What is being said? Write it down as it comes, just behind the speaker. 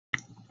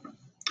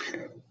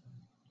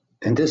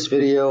In this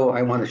video,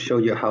 I want to show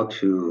you how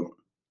to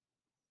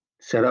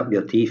set up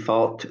your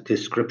default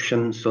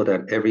description so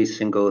that every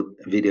single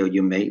video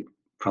you make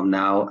from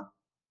now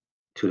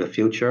to the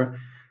future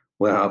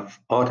will have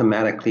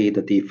automatically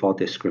the default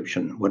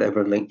description.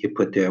 Whatever link you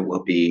put there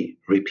will be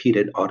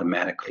repeated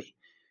automatically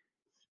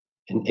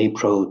in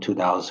April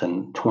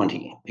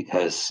 2020,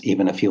 because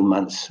even a few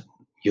months,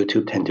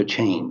 YouTube tend to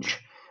change.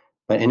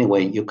 But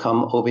anyway, you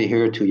come over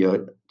here to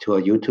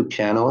a YouTube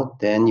channel,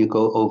 then you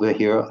go over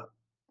here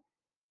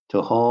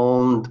to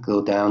home,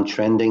 go down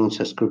trending,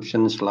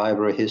 subscriptions,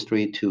 library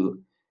history,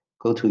 to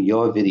go to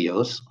your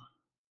videos.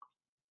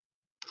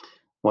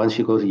 Once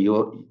you go to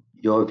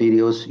your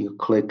videos, you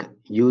click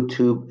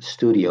YouTube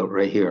Studio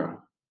right here.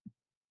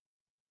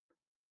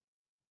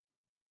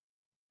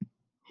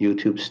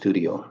 YouTube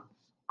Studio.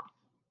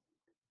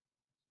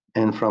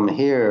 And from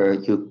here,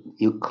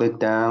 you click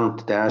down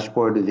to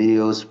dashboard,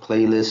 videos,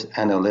 playlists,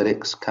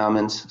 analytics,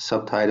 comments,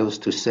 subtitles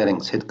to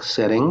settings. Hit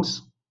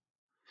settings.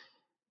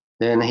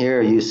 Then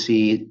here you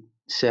see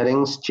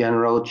settings,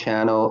 general,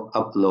 channel,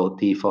 upload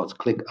defaults.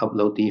 Click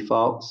upload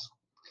defaults.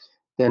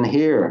 Then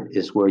here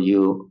is where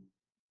you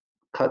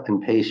cut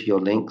and paste your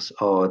links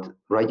or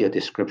write your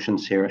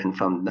descriptions here. And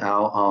from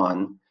now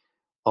on,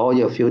 all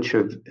your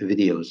future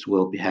videos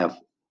will have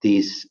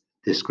these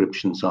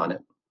descriptions on it.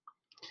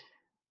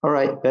 All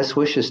right, best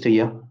wishes to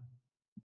you.